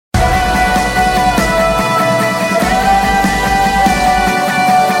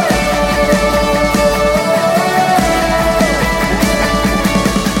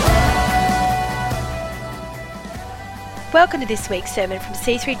Welcome to this week's sermon from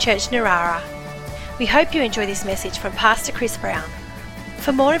C3 Church Narara. We hope you enjoy this message from Pastor Chris Brown.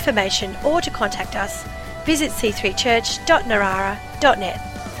 For more information or to contact us, visit c3church.narara.net.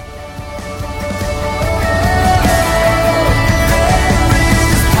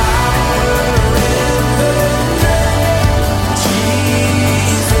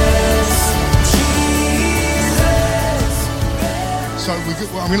 So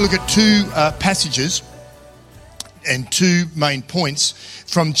I'm going to look at two passages and two main points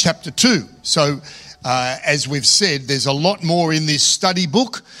from chapter 2. So as we've said, there's a lot more in this study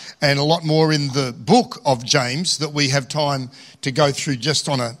book and a lot more in the book of James that we have time to go through just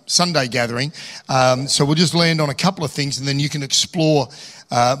on a Sunday gathering. So we'll just land on a couple of things and then you can explore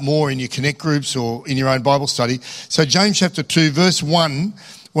more in your Connect groups or in your own Bible study. So James chapter 2, verse 1, I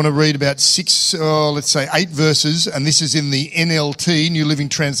want to read about 8 verses, and this is in the NLT, New Living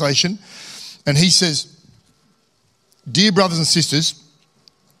Translation. And he says, "Dear brothers and sisters,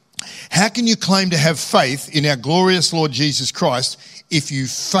 how can you claim to have faith in our glorious Lord Jesus Christ if you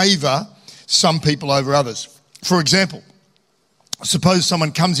favour some people over others? For example, suppose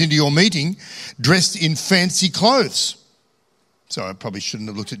someone comes into your meeting dressed in fancy clothes." So I probably shouldn't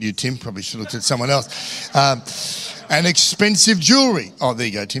have looked at you, Tim. Probably should have looked at someone else. And expensive jewellery. Oh, there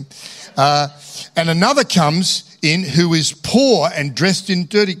you go, Tim. And another comes in who is poor and dressed in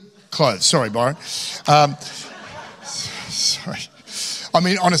dirty clothes. Sorry, Byron. Sorry. I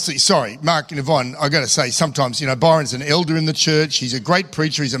mean, honestly, sorry, Mark and Yvonne, I've got to say, sometimes, Byron's an elder in the church. He's a great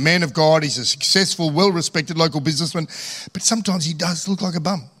preacher. He's a man of God. He's a successful, well-respected local businessman. But sometimes he does look like a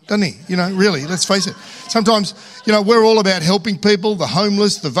bum, doesn't he? Really, let's face it. Sometimes, we're all about helping people, the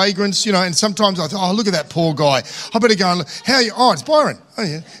homeless, the vagrants, and sometimes I thought, oh, look at that poor guy. I better go and look. How are you? Oh, it's Byron. Oh,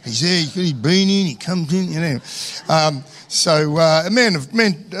 yeah. He's there. He's got his beanie in. He comes in, So a man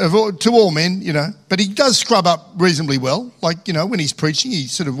to all men, but he does scrub up reasonably well. Like, when he's preaching, he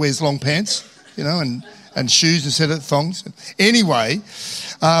sort of wears long pants, and shoes instead of thongs. Anyway,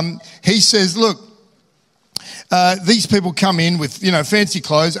 he says, look, these people come in with, fancy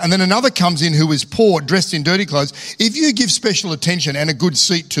clothes, and then another comes in who is poor, dressed in dirty clothes. If you give special attention and a good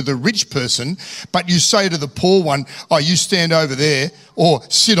seat to the rich person, but you say to the poor one, oh, you stand over there, or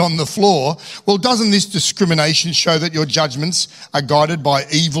sit on the floor, well, doesn't this discrimination show that your judgments are guided by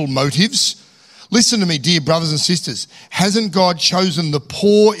evil motives? Listen to me, dear brothers and sisters. Hasn't God chosen the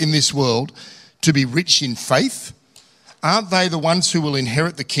poor in this world to be rich in faith? Aren't they the ones who will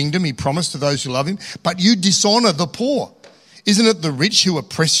inherit the kingdom he promised to those who love him? But you dishonour the poor. Isn't it the rich who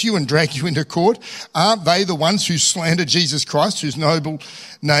oppress you and drag you into court? Aren't they the ones who slander Jesus Christ, whose noble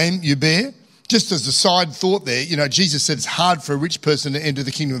name you bear? Just as a side thought there, Jesus said it's hard for a rich person to enter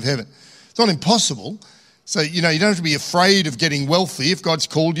the kingdom of heaven. It's not impossible. So, you don't have to be afraid of getting wealthy. If God's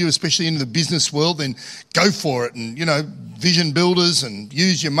called you, especially into the business world, then go for it and, vision builders and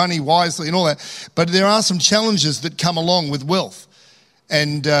use your money wisely and all that. But there are some challenges that come along with wealth.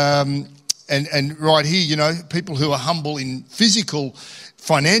 And right here, people who are humble in physical,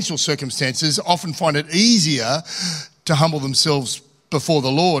 financial circumstances often find it easier to humble themselves before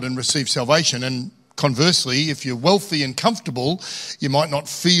the Lord and receive salvation. And conversely, if you're wealthy and comfortable, you might not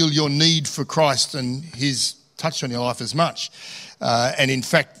feel your need for Christ and his touch on your life as much. And in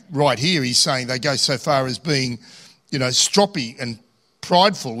fact, right here, he's saying they go so far as being, stroppy and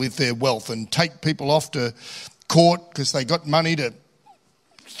prideful with their wealth and take people off to court because they got money to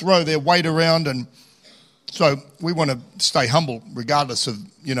throw their weight around. And so we want to stay humble regardless of,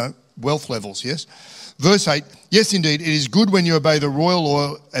 wealth levels, yes? Verse 8, yes, indeed, it is good when you obey the royal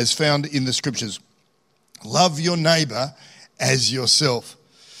law as found in the scriptures. Love your neighbour as yourself.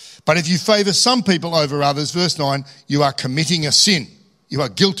 But if you favour some people over others, verse 9, you are committing a sin. You are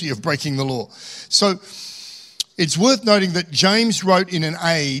guilty of breaking the law. So it's worth noting that James wrote in an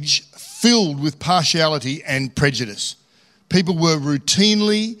age filled with partiality and prejudice. People were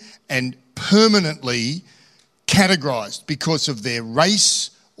routinely and permanently categorised because of their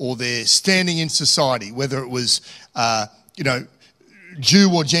race or their standing in society, whether it was,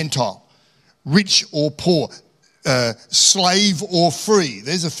 Jew or Gentile, rich or poor, slave or free.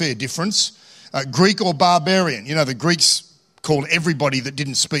 There's a fair difference. Greek or barbarian. The Greeks called everybody that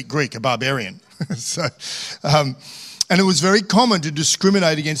didn't speak Greek a barbarian. And it was very common to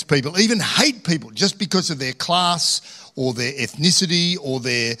discriminate against people, even hate people just because of their class or their ethnicity or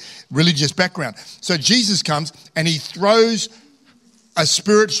their religious background. So Jesus comes and he throws a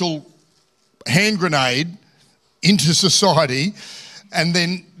spiritual hand grenade into society, and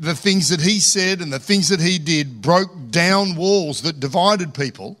then the things that he said and the things that he did broke down walls that divided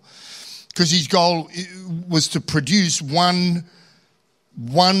people, because his goal was to produce one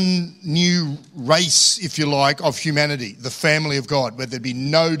one new race, if you like, of humanity, the family of God, where there'd be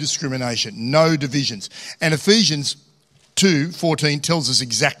no discrimination, no divisions. And Ephesians 2:14 tells us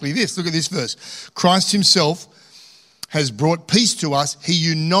exactly this. Look at this verse. Christ himself has brought peace to us. He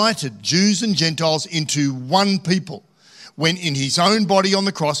united Jews and Gentiles into one people when in his own body on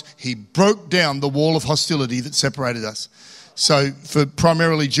the cross, he broke down the wall of hostility that separated us. So for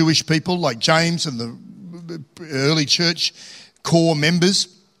primarily Jewish people like James and the early church core members,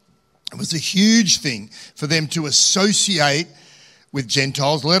 it was a huge thing for them to associate with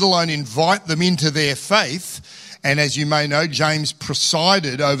Gentiles, let alone invite them into their faith. And as you may know, James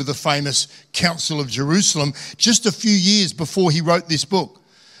presided over the famous Council of Jerusalem just a few years before he wrote this book,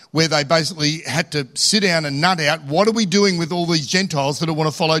 where they basically had to sit down and nut out, what are we doing with all these Gentiles that want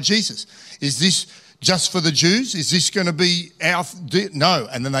to follow Jesus? Is this just for the Jews? Is this going to be our... No.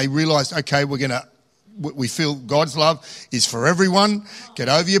 And then they realised, okay, we feel God's love is for everyone. Get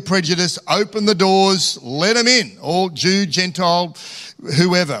over your prejudice, open the doors, let them in. All Jew, Gentile,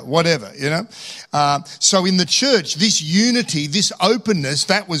 whoever, whatever, you know. So in the church, this unity, this openness,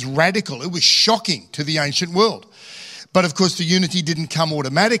 that was radical. It was shocking to the ancient world. But of course, the unity didn't come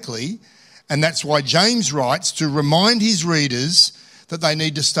automatically. And that's why James writes to remind his readers that they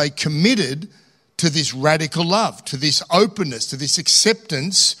need to stay committed to this radical love, to this openness, to this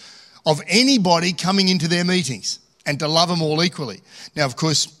acceptance of anybody coming into their meetings and to love them all equally. Now, of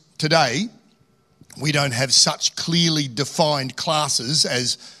course, today we don't have such clearly defined classes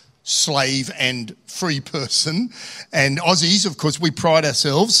as slave and free person. And Aussies, of course, we pride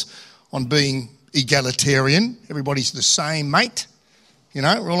ourselves on being egalitarian. Everybody's the same, mate. You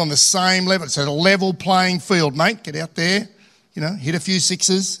know, we're all on the same level. It's a level playing field, mate. Get out there, you know, hit a few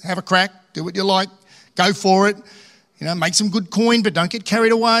sixes, have a crack, do what you like, go for it. You know, make some good coin, but don't get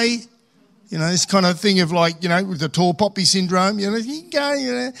carried away. You know, this kind of thing of like, you know, with the tall poppy syndrome, you know, you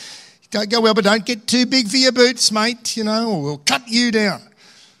go well, but don't get too big for your boots, mate, you know, or we'll cut you down.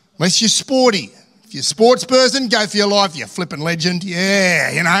 Unless you're sporty. If you're a sports person, go for your life. You're a flipping legend.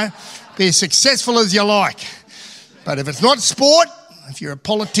 Yeah, you know, be as successful as you like. But if it's not sport, if you're a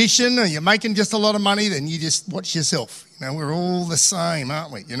politician or you're making just a lot of money, then you just watch yourself. You know, we're all the same,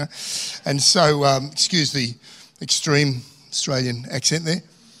 aren't we, you know? And so, excuse the extreme Australian accent there.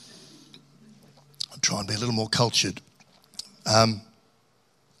 Try and be a little more cultured.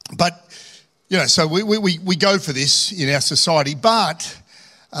 But, you know, so we go for this in our society, but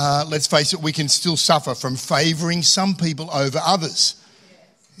let's face it, we can still suffer from favouring some people over others.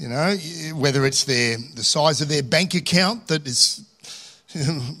 You know, whether it's the size of their bank account that is,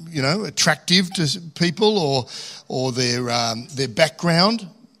 you know, attractive to people, or their background,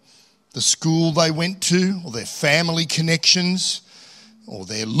 the school they went to, or their family connections, or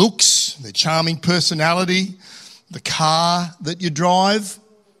their looks, their charming personality, the car that you drive,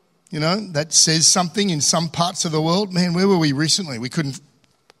 you know, that says something in some parts of the world. Man, where were we recently? We couldn't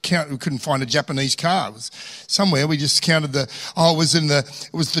find a Japanese car. It was somewhere. We just counted it was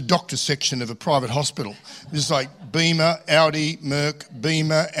the doctor section of a private hospital. It was like Beamer, Audi, Merc,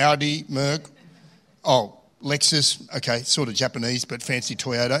 Beamer, Audi, Merc. Oh, Lexus, okay, sort of Japanese, but fancy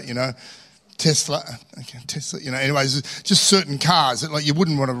Toyota, you know. Tesla, you know, anyways, just certain cars that like you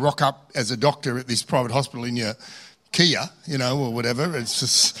wouldn't want to rock up as a doctor at this private hospital in your Kia, you know, or whatever. It's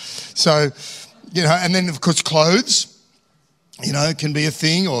just, so, you know, and then of course clothes, you know, can be a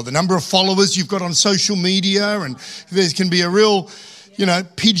thing, or the number of followers you've got on social media, and there can be a real, you know,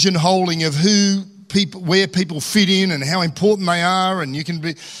 pigeonholing of where people fit in and how important they are, and you can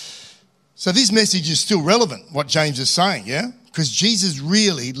be. So this message is still relevant, what James is saying, yeah? Because Jesus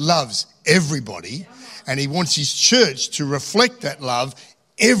really loves everybody, and he wants his church to reflect that love.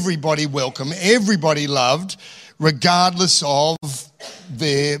 Everybody welcome, everybody loved, regardless of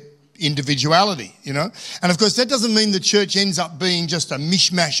their individuality, you know. And of course, that doesn't mean the church ends up being just a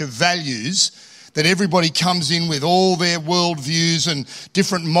mishmash of values, that everybody comes in with all their worldviews and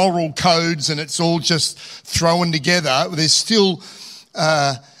different moral codes and it's all just thrown together. There's still,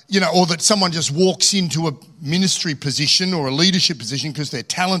 you know, or that someone just walks into a ministry position or a leadership position because they're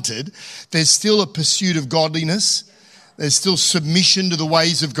talented. There's still a pursuit of godliness. There's still submission to the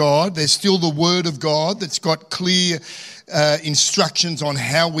ways of God. There's still the word of God that's got clear instructions on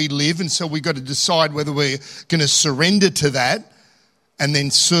how we live. And so we've got to decide whether we're going to surrender to that and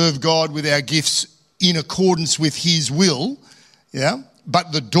then serve God with our gifts in accordance with his will. Yeah.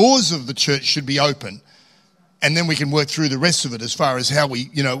 But the doors of the church should be open. And then we can work through the rest of it as far as how we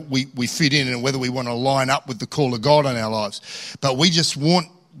fit in and whether we want to line up with the call of God on our lives. But we just want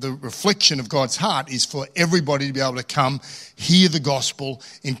the reflection of God's heart is for everybody to be able to come, hear the gospel,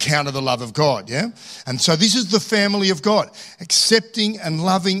 encounter the love of God, yeah? And so this is the family of God, accepting and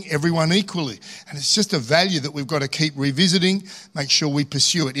loving everyone equally. And it's just a value that we've got to keep revisiting, make sure we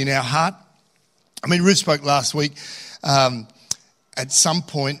pursue it in our heart. I mean, Ruth spoke last week at some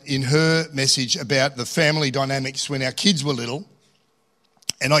point in her message about the family dynamics when our kids were little.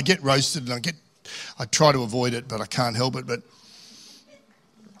 And I get roasted and I try to avoid it, but I can't help it. But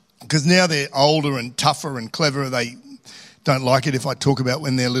because now they're older and tougher and cleverer, they don't like it if I talk about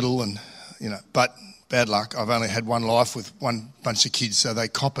when they're little and, but bad luck. I've only had one life with one bunch of kids, so they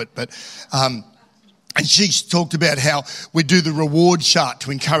cop it. But, and she's talked about how we do the reward chart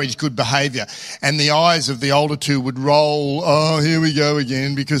to encourage good behaviour, and the eyes of the older two would roll, oh, here we go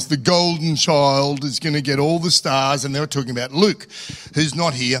again, because the golden child is going to get all the stars. And they were talking about Luke, who's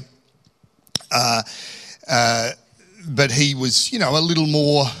not here. But he was, a little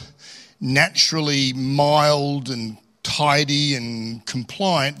more naturally mild and tidy and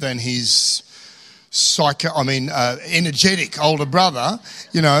compliant than his energetic older brother,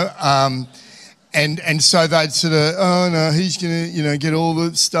 and so they'd sort of, oh no, he's going to, get all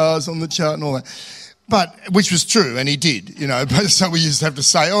the stars on the chart and all that. But, which was true, and he did, but so we used to have to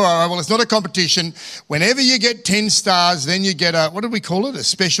say, all right, well, it's not a competition. Whenever you get 10 stars, then you get what did we call it? A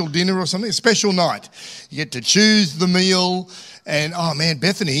special dinner or something? A special night. You get to choose the meal. And, oh man,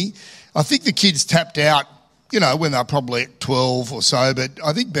 Bethany, I think the kids tapped out, when they're probably 12 or so, but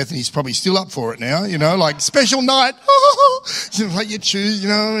I think Bethany's probably still up for it now, like special night, like you choose,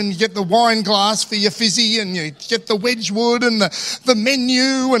 and you get the wine glass for your fizzy, and you get the Wedgwood and the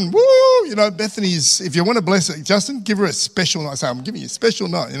menu, and woo, Bethany's, if you want to bless it, Justin, give her a special night. Say, I'm giving you a special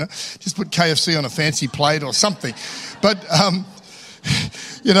night, just put KFC on a fancy plate or something. But,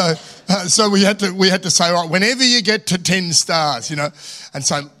 so we had to say, right, whenever you get to 10 stars, and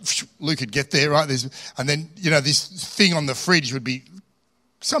so Luke would get there, right? And then, this thing on the fridge would be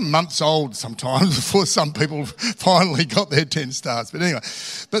some months old sometimes before some people finally got their 10 stars. But anyway,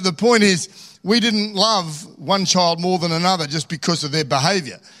 but the point is, we didn't love one child more than another just because of their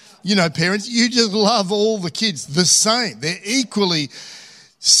behaviour. Parents, you just love all the kids the same. They're equally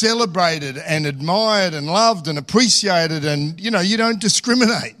celebrated and admired and loved and appreciated, and you don't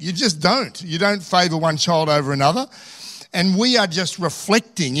discriminate. You just don't. You don't favour one child over another. And we are just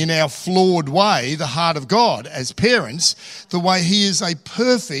reflecting in our flawed way the heart of God as parents, the way he is a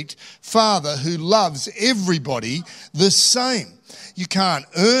perfect father who loves everybody the same. You can't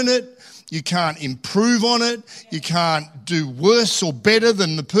earn it. You can't improve on it. You can't do worse or better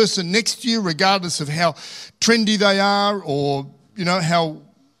than the person next to you, regardless of how trendy they are or, how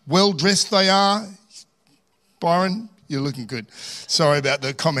well-dressed they are. Byron, you're looking good. Sorry about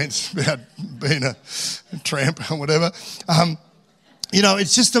the comments about being a tramp or whatever.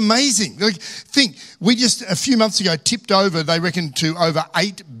 It's just amazing. Think, we just a few months ago tipped over, they reckon, to over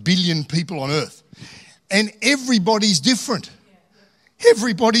 8 billion people on earth. And everybody's different.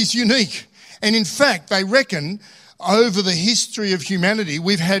 Everybody's unique. And in fact, they reckon over the history of humanity,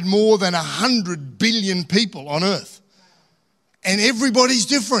 we've had more than 100 billion people on earth. And everybody's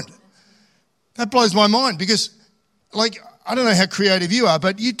different. That blows my mind because, I don't know how creative you are,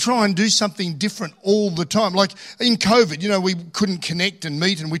 but you try and do something different all the time. Like in COVID, we couldn't connect and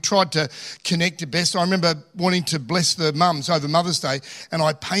meet, and we tried to connect at best. I remember wanting to bless the mums over Mother's Day, and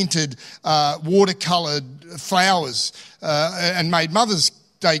I painted watercoloured flowers and made Mother's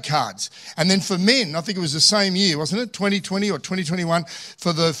Day cards. And then for men, I think it was the same year, wasn't it? 2020 or 2021.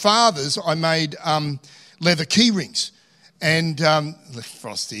 For the fathers, I made leather key rings. And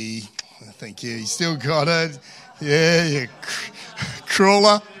Frosty, thank you. You still got it. Yeah, you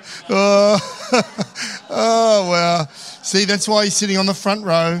crawler. Oh, well. See, that's why he's sitting on the front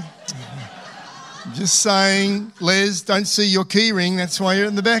row. Just saying, Les, don't see your key ring. That's why you're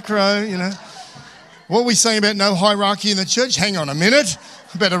in the back row, What are we saying about no hierarchy in the church? Hang on a minute.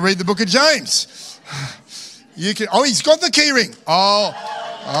 I better read the book of James. He's got the key ring.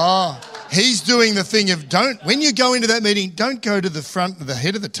 He's doing the thing of when you go into that meeting, don't go to the front of the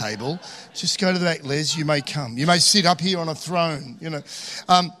head of the table. Just go to the back, Les. You may come. You may sit up here on a throne, But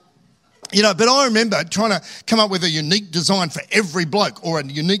I remember trying to come up with a unique design for every bloke or a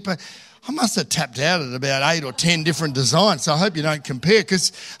unique... I must have tapped out at about 8 or 10 different designs. So I hope you don't compare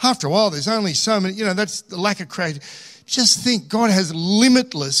because after a while there's only so many, that's the lack of creativity. Just think, God has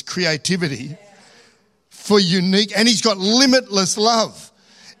limitless creativity for unique, and he's got limitless love.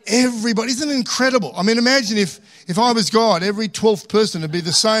 Everybody, isn't it incredible? I mean, imagine if I was God, every 12th person would be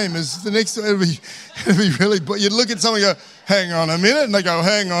the same as the next. It'd be really. But you'd look at someone and go, "Hang on a minute," and they go,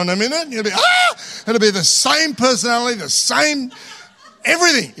 "Hang on a minute," and you'd be, It'd be the same personality, the same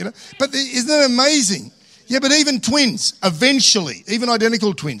everything, you know. But isn't that amazing? Yeah, but even twins, eventually, even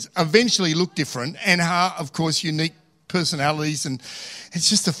identical twins, eventually look different and are, of course, unique personalities. And it's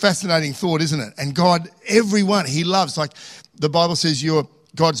just a fascinating thought, isn't it? And God, everyone he loves, like the Bible says, you're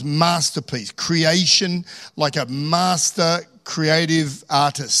God's masterpiece, creation, like a master creative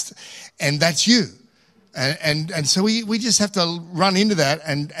artist. And that's you. And so we just have to run into that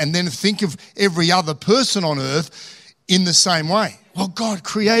and then think of every other person on earth in the same way. Well, God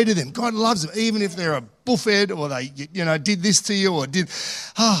created them. God loves them, even if they're a buffhead or they, did this to you or did.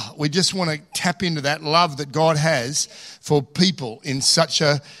 We just want to tap into that love that God has for people in such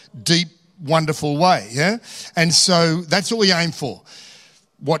a deep, wonderful way. Yeah, and so that's what we aim for.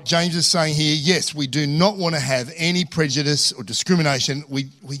 What James is saying here, yes, we do not want to have any prejudice or discrimination. We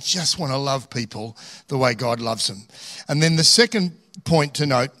just want to love people the way God loves them. And then the second point to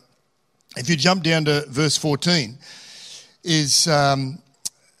note, if you jump down to verse 14, is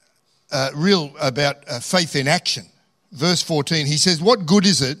real about faith in action. Verse 14, he says, what good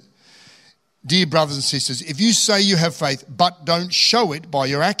is it, dear brothers and sisters, if you say you have faith but don't show it by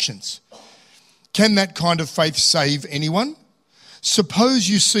your actions? Can that kind of faith save anyone? Suppose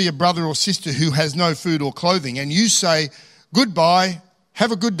you see a brother or sister who has no food or clothing and you say, goodbye,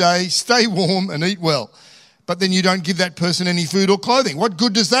 have a good day, stay warm and eat well. But then you don't give that person any food or clothing. What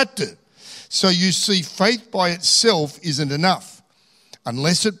good does that do? So you see, faith by itself isn't enough.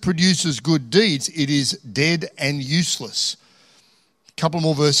 Unless it produces good deeds, it is dead and useless. A couple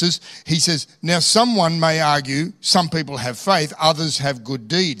more verses. He says, now someone may argue, some people have faith, others have good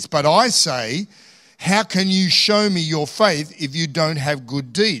deeds. But I say, how can you show me your faith if you don't have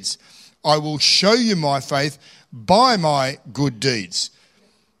good deeds? I will show you my faith by my good deeds.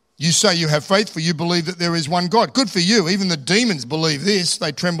 You say you have faith, for you believe that there is one God. Good for you. Even the demons believe this.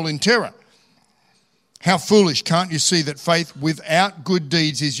 They tremble in terror. How foolish, can't you see that faith without good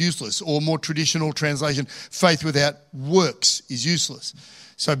deeds is useless? Or more traditional translation, faith without works is useless.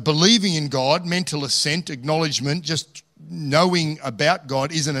 So believing in God, mental assent, acknowledgement, just knowing about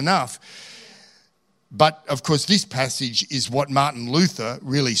God isn't enough. But, of course, this passage is what Martin Luther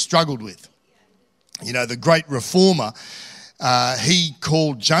really struggled with. You know, the great reformer, he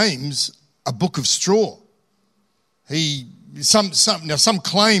called James a book of straw. Some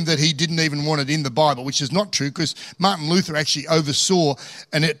claim that he didn't even want it in the Bible, which is not true, because Martin Luther actually oversaw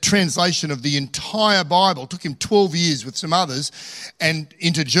a translation of the entire Bible. It took him 12 years with some others and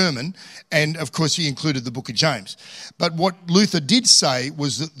into German, and of course he included the book of James. But what Luther did say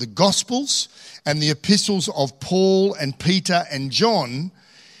was that the Gospels and the epistles of Paul and Peter and John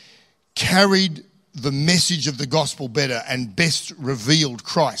carried the message of the gospel better and best revealed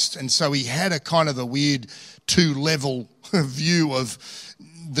Christ. And so he had a kind of a weird two-level view of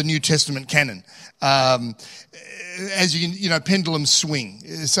the New Testament canon. As you can, pendulum swing.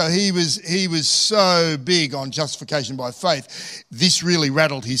 So he was so big on justification by faith. This really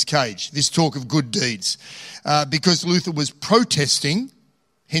rattled his cage, this talk of good deeds, because Luther was protesting,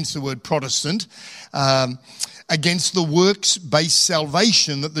 hence the word Protestant, against the works-based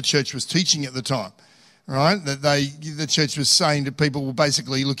salvation that the church was teaching at the time. Right? That the church was saying to people, well,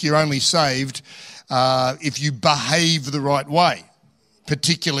 basically, look, you're only saved if you behave the right way,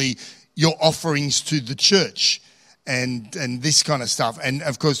 particularly your offerings to the church and this kind of stuff. And,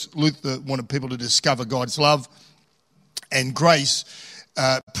 of course, Luther wanted people to discover God's love and grace,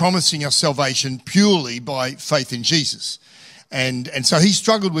 promising us salvation purely by faith in Jesus. And so he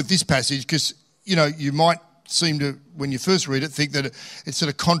struggled with this passage because, you might seem to, when you first read it, think that it sort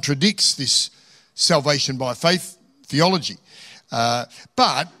of contradicts this salvation by faith theology.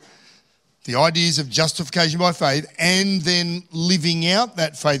 But the ideas of justification by faith and then living out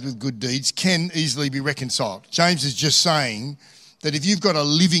that faith with good deeds can easily be reconciled. James is just saying that if you've got a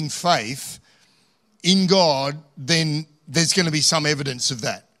living faith in God, then there's going to be some evidence of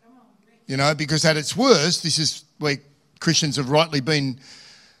that. Because at its worst, this is where Christians have rightly been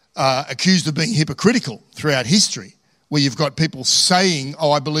accused of being hypocritical throughout history, where you've got people saying,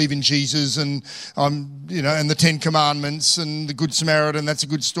 I believe in Jesus and and the Ten Commandments and the Good Samaritan, that's a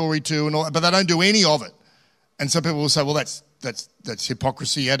good story too, and all, but they don't do any of it. And some people will say, well, that's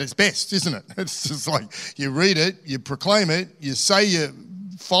hypocrisy at its best, isn't it? It's just like you read it, you proclaim it, you say you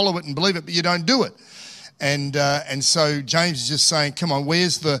follow it and believe it, but you don't do it. And so James is just saying, come on,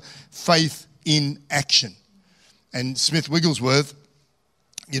 where's the faith in action? And Smith Wigglesworth,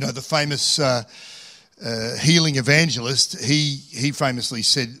 the famous healing evangelist, he famously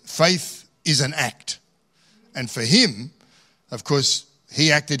said, faith is an act. And for him, of course,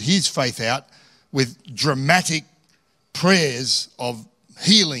 he acted his faith out with dramatic prayers of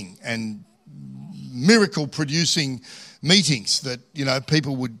healing and miracle-producing meetings that, you know,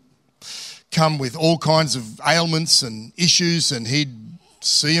 people would come with all kinds of ailments and issues, and he'd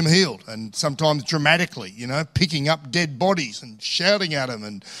see them healed, and sometimes dramatically, you know, picking up dead bodies and shouting at them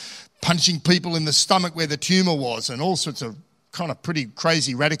and punching people in the stomach where the tumour was, and all sorts of kind of pretty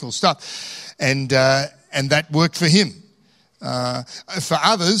crazy radical stuff. And that worked for him. For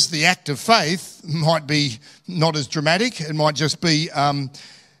others, the act of faith might be not as dramatic. It might just be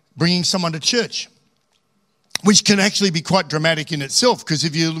bringing someone to church, which can actually be quite dramatic in itself, because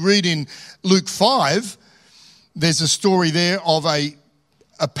if you read in Luke 5, there's a story there of a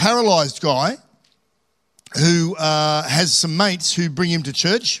paralysed guy who has some mates who bring him to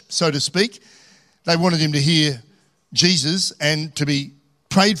church, so to speak. They wanted him to hear Jesus and to be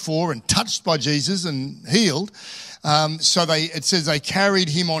prayed for and touched by Jesus and healed. So it says they carried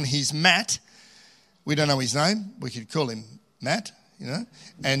him on his mat. We don't know his name. We could call him Matt, you know.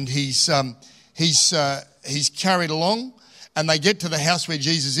 And he's carried along, and they get to the house where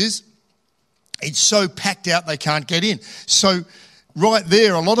Jesus is. It's so packed out they can't get in. So right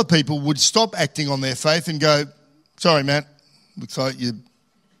there, a lot of people would stop acting on their faith and go, sorry, Matt, looks like you're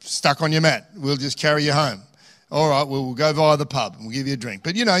stuck on your mat. We'll just carry you home. All right, well, we'll go via the pub and we'll give you a drink.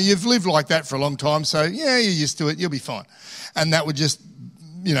 But, you know, you've lived like that for a long time, so, yeah, you're used to it. You'll be fine. And that would just,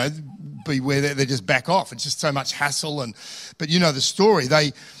 you know, be where they just back off. It's just so much hassle. But you know the story.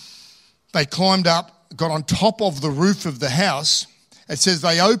 They climbed up, got on top of the roof of the house. It says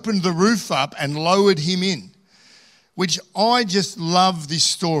they opened the roof up and lowered him in, which I just love this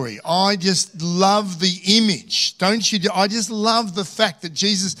story. I just love the image, don't you? I just love the fact that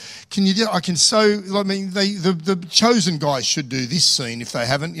Jesus, the chosen guys should do this scene if they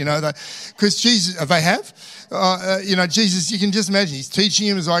haven't, you know, because Jesus, they have, you know, Jesus, you can just imagine, he's teaching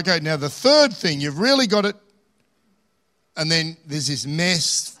him as I go. Now, the third thing, you've really got it, and then there's this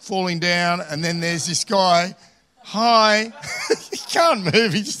mess falling down, and then there's this guy, hi. He can't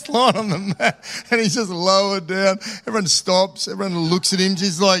move. He's just lying on the mat and he's just lowered down. Everyone stops. Everyone looks at him.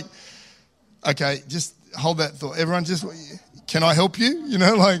 Just like, okay, just hold that thought. Everyone just, can I help you? You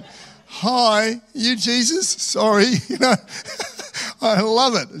know, like, hi, you Jesus? Sorry. You know, I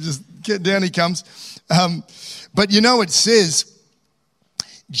love it. Just get down he comes. But you know, it says,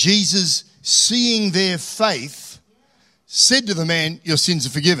 Jesus, seeing their faith, said to the man, your sins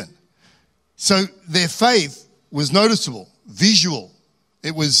are forgiven. So their faith was noticeable, visual.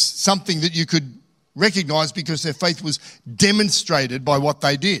 It was something that you could recognize because their faith was demonstrated by what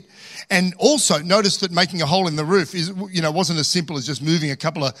they did. And also notice that making a hole in the roof wasn't as simple as just moving a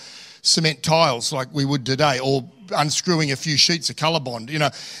couple of cement tiles like we would today, or unscrewing a few sheets of Colorbond. You know,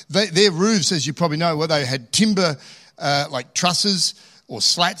 their roofs, as you probably know, where they had timber like trusses or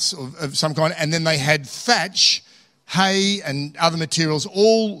slats of some kind, and then they had thatch, hay and other materials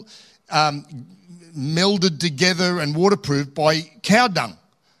all melded together and waterproofed by cow dung,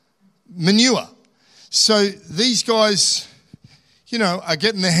 manure. So these guys, you know, are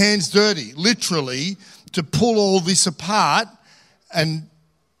getting their hands dirty, literally, to pull all this apart and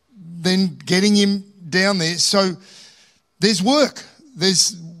then getting him down there. So there's work.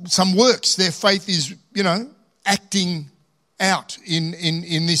 There's some works. Their faith is, you know, acting out in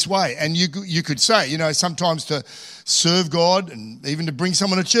this way. And you could say, you know, sometimes to serve God and even to bring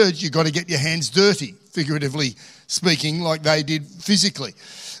someone to church, you've got to get your hands dirty, figuratively speaking, like they did physically.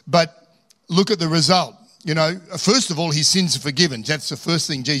 But look at the result. You know, first of all, his sins are forgiven. That's the first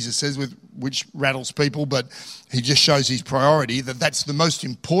thing Jesus says, which rattles people, but he just shows his priority, that's the most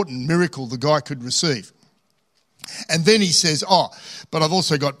important miracle the guy could receive. And then he says, but I've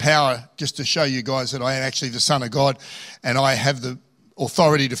also got power just to show you guys that I am actually the Son of God and I have the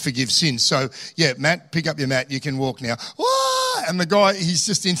authority to forgive sins. So, yeah, Matt, pick up your mat. You can walk now. And the guy, he's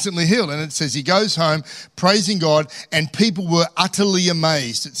just instantly healed. And it says he goes home praising God, and people were utterly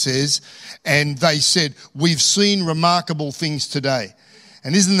amazed, it says. And they said, we've seen remarkable things today.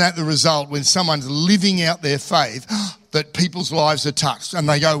 And isn't that the result when someone's living out their faith, that people's lives are touched? And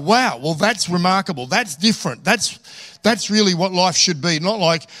they go, wow, well, that's remarkable. That's different. That's really what life should be. Not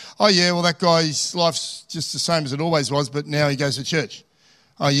like, oh, yeah, well, that guy's life's just the same as it always was, but now he goes to church.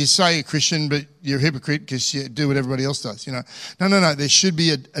 Oh, you say you're a Christian, but you're a hypocrite because you do what everybody else does, you know. No. There should be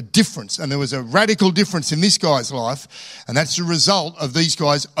a difference. And there was a radical difference in this guy's life. And that's the result of these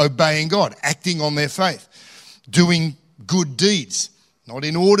guys obeying God, acting on their faith, doing good deeds. Not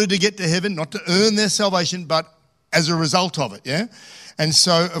in order to get to heaven, not to earn their salvation, but as a result of it, yeah? And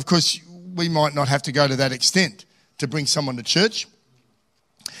so, of course, we might not have to go to that extent to bring someone to church.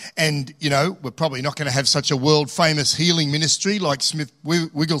 And, you know, we're probably not going to have such a world-famous healing ministry like Smith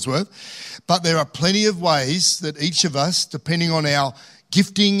Wigglesworth, but there are plenty of ways that each of us, depending on our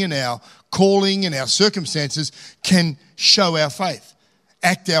gifting and our calling and our circumstances can show our faith,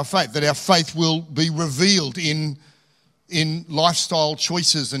 act our faith, that our faith will be revealed in lifestyle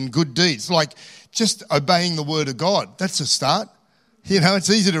choices and good deeds. Like just obeying the word of God. That's a start. You know, it's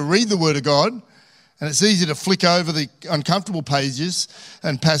easy to read the word of God and it's easy to flick over the uncomfortable pages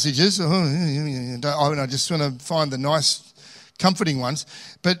and passages. I just want to find the nice, comforting ones.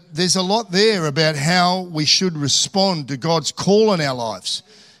 But there's a lot there about how we should respond to God's call in our lives.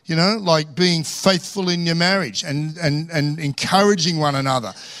 You know, like being faithful in your marriage and encouraging one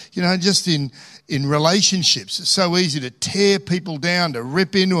another. You know, just in relationships. It's so easy to tear people down, to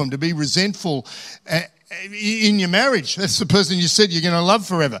rip into them, to be resentful in your marriage. That's the person you said you're going to love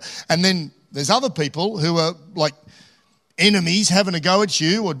forever. And then there's other people who are like enemies having a go at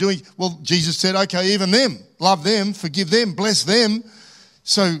you or doing, well, Jesus said, okay, even them, love them, forgive them, bless them.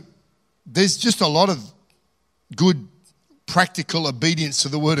 So there's just a lot of good practical obedience to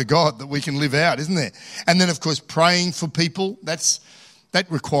the word of God that we can live out, isn't there? And then, of course, praying for people, that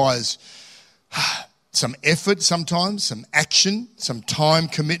requires some effort sometimes, some action, some time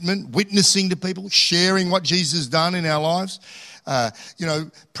commitment, witnessing to people, sharing what Jesus has done in our lives.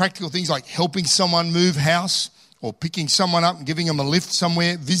 Practical things like helping someone move house or picking someone up and giving them a lift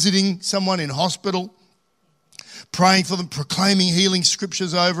somewhere, visiting someone in hospital, praying for them, proclaiming healing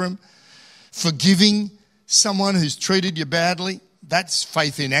scriptures over them, forgiving someone who's treated you badly. That's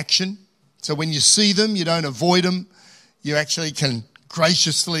faith in action. So when you see them, you don't avoid them. You actually can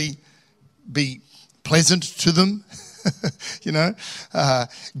graciously be pleasant to them,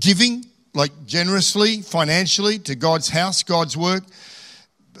 giving, like generously, financially to God's house, God's work,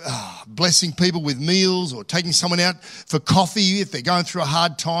 blessing people with meals or taking someone out for coffee if they're going through a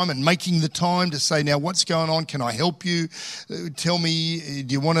hard time and making the time to say, now what's going on? Can I help you? Tell me,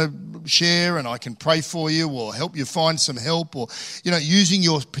 do you want to share and I can pray for you or help you find some help? Or, using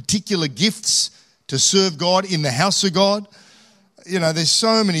your particular gifts to serve God in the house of God. There's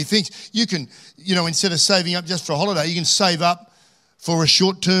so many things. You can, instead of saving up just for a holiday, you can save up for a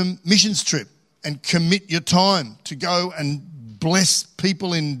short-term missions trip and commit your time to go and bless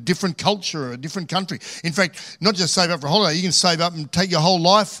people in different culture or a different country. In fact, not just save up for a holiday, you can save up and take your whole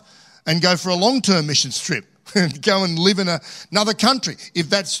life and go for a long-term missions trip and go and live in another country if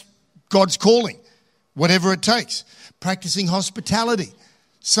that's God's calling, whatever it takes. Practicing hospitality.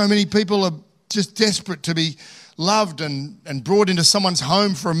 So many people are just desperate to be loved and brought into someone's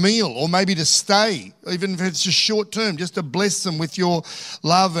home for a meal or maybe to stay, even if it's just short term, just to bless them with your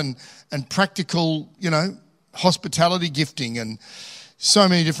love and practical, hospitality gifting and so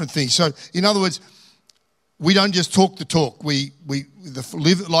many different things. So in other words, we don't just talk the talk.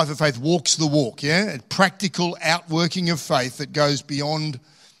 The life of faith walks the walk, yeah? A practical outworking of faith that goes beyond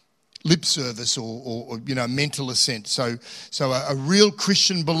lip service or mental assent. So a real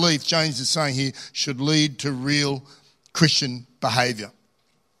Christian belief, James is saying here, should lead to real Christian behaviour.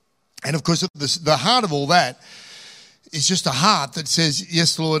 And of course, the heart of all that is just a heart that says,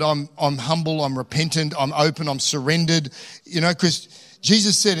 yes, Lord, I'm humble, I'm repentant, I'm open, I'm surrendered. Because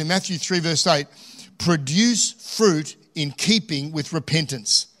Jesus said in Matthew 3 verse 8, produce fruit in keeping with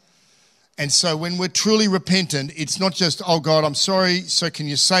repentance. And so when we're truly repentant, it's not just, oh God, I'm sorry, so can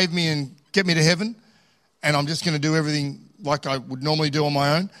you save me and get me to heaven? And I'm just going to do everything like I would normally do on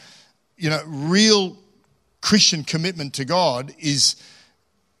my own. Real Christian commitment to God is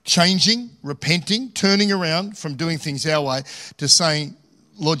changing, repenting, turning around from doing things our way to saying,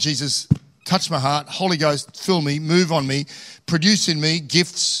 Lord Jesus, touch my heart, Holy Ghost, fill me, move on me, produce in me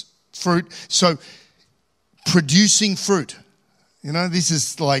gifts, fruit. So producing fruit, this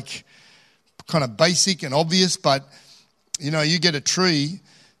is like kind of basic and obvious, but you get a tree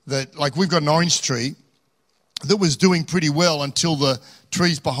that, like we've got an orange tree that was doing pretty well until the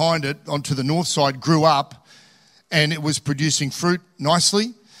trees behind it onto the north side grew up and it was producing fruit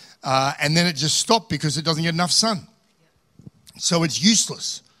nicely, and then it just stopped because it doesn't get enough sun. So it's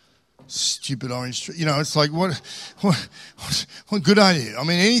useless. Stupid orange tree. It's like, what good idea. I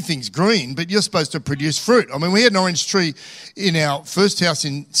mean, anything's green, but you're supposed to produce fruit. I mean, we had an orange tree in our first house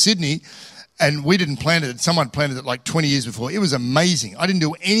in Sydney, and we didn't plant it. Someone planted it like 20 years before. It was amazing. I didn't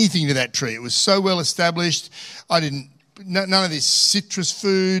do anything to that tree. It was so well established. None of this citrus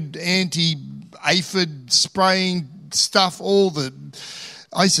food, anti-aphid spraying stuff,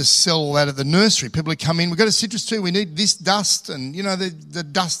 I used to sell all that at the nursery. People would come in, we've got a citrus tree, we need this dust and, the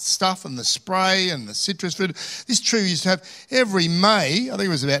dust stuff and the spray and the citrus food. This tree we used to have every May, I think it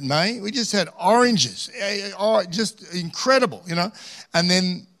was about May, we just had oranges. Just incredible, And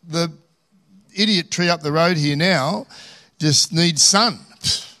then the idiot tree up the road here now just needs sun,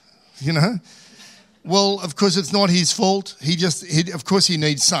 Well, of course, it's not his fault. Of course, he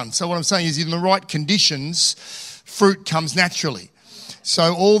needs sun. So what I'm saying is, in the right conditions, fruit comes naturally.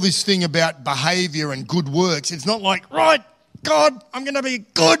 So all this thing about behaviour and good works, it's not like, right, God, I'm going to be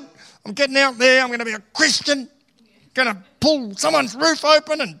good. I'm getting out there. I'm going to be a Christian. Going to pull someone's roof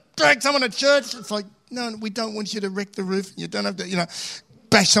open and drag someone to church. It's like, no, we don't want you to wreck the roof. You don't have to,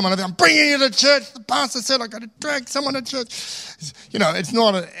 bash someone. I'm bringing you to church. The pastor said I've got to drag someone to church. It's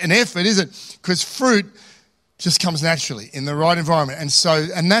not an effort, is it? Because fruit just comes naturally in the right environment.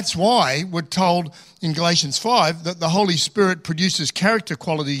 And that's why we're told in Galatians 5 that the Holy Spirit produces character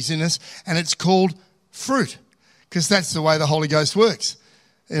qualities in us, and it's called fruit, because that's the way the Holy Ghost works.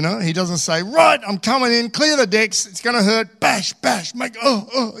 He doesn't say, right, I'm coming in, clear the decks, it's going to hurt, bash, make,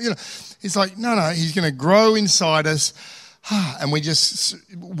 He's like, no, he's going to grow inside us. And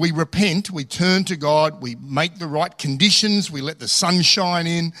we repent, we turn to God, we make the right conditions, we let the sun shine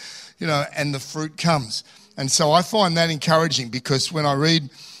in, and the fruit comes. And so I find that encouraging, because when I read,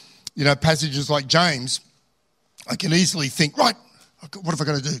 passages like James, I can easily think, right, what have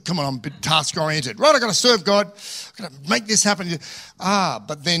I got to do? Come on, I'm a bit task-oriented. Right, I've got to serve God. I've got to make this happen.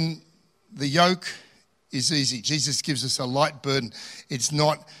 But then the yoke is easy. Jesus gives us a light burden. It's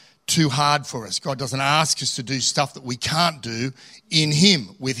not too hard for us. God doesn't ask us to do stuff that we can't do in him,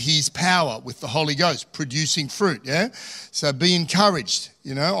 with his power, with the Holy Ghost, producing fruit, yeah? So be encouraged.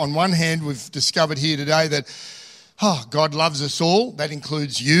 On one hand, we've discovered here today that, God loves us all. That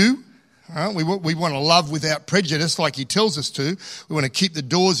includes you. We want to love without prejudice, like he tells us to. We want to keep the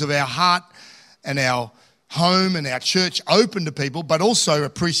doors of our heart and our home and our church open to people, but also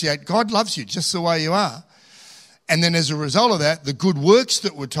appreciate God loves you just the way you are. And then as a result of that, the good works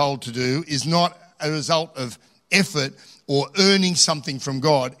that we're told to do is not a result of effort or earning something from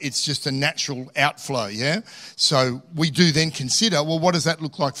God. It's just a natural outflow, yeah? So we do then consider, well, what does that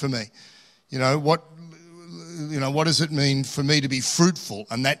look like for me? What does it mean for me to be fruitful?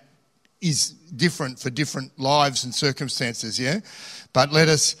 And that is different for different lives and circumstances, yeah? But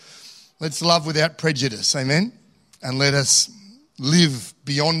let's love without prejudice, amen? And let us live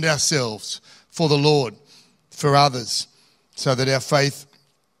beyond ourselves for the Lord, for others, so that our faith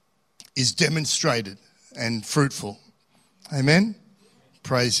is demonstrated and fruitful. Amen?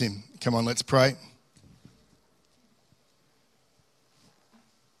 Praise him. Come on, let's pray.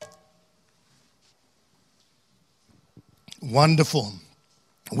 Wonderful.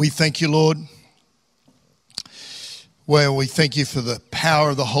 We thank you, Lord. Well, we thank you for the power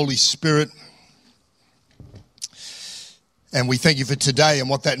of the Holy Spirit. And we thank you for today and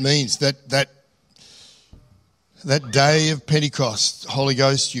what that means. That day of Pentecost, Holy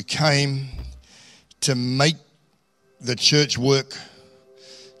Ghost, you came to make the church work,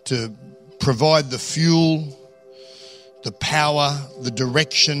 to provide the fuel, the power, the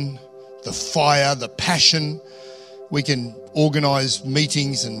direction, the fire, the passion. We can organise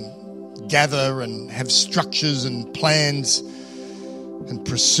meetings and gather and have structures and plans and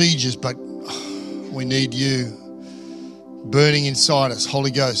procedures, but we need you burning inside us,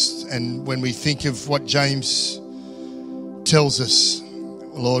 Holy Ghost. And when we think of what James tells us,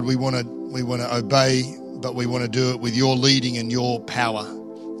 Lord, we want to obey, but we want to do it with your leading and your power,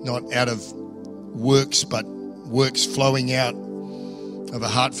 not out of works, but works flowing out of a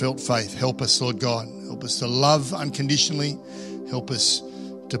heartfelt faith. Help us, Lord God. Help us to love unconditionally. Help us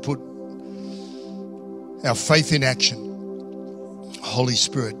to put our faith in action. Holy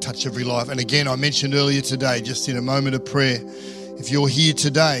Spirit, touch every life. And again, I mentioned earlier today, just in a moment of prayer, if you're here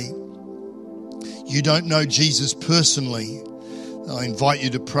today, you don't know Jesus personally, I invite you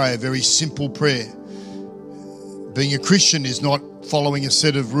to pray a very simple prayer. Being a Christian is not following a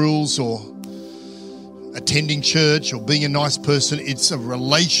set of rules or attending church or being a nice person. It's a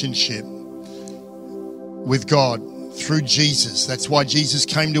relationship with God through Jesus. That's why Jesus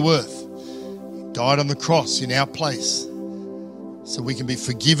came to earth. He died on the cross in our place so we can be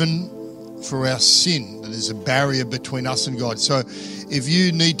forgiven for our sin. That is a barrier between us and God. So if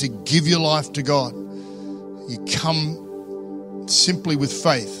you need to give your life to God, you come simply with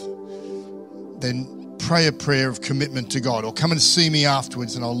faith, then pray a prayer of commitment to God, or come and see me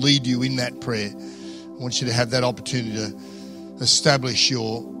afterwards and I'll lead you in that prayer. I want you to have that opportunity to establish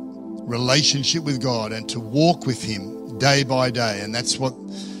your relationship with God and to walk with him day by day. And that's what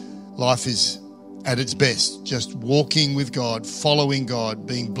life is at its best, just walking with God, following God,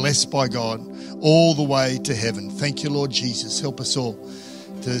 being blessed by God all the way to heaven. Thank you, Lord Jesus. Help us all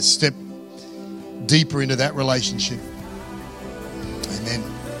to step deeper into that relationship. Amen.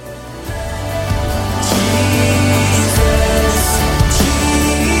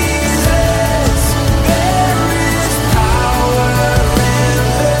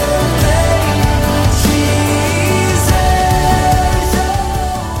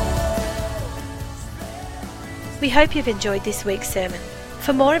 hope you've enjoyed this week's sermon.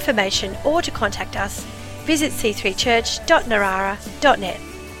 For more information or to contact us, visit c3church.narara.net.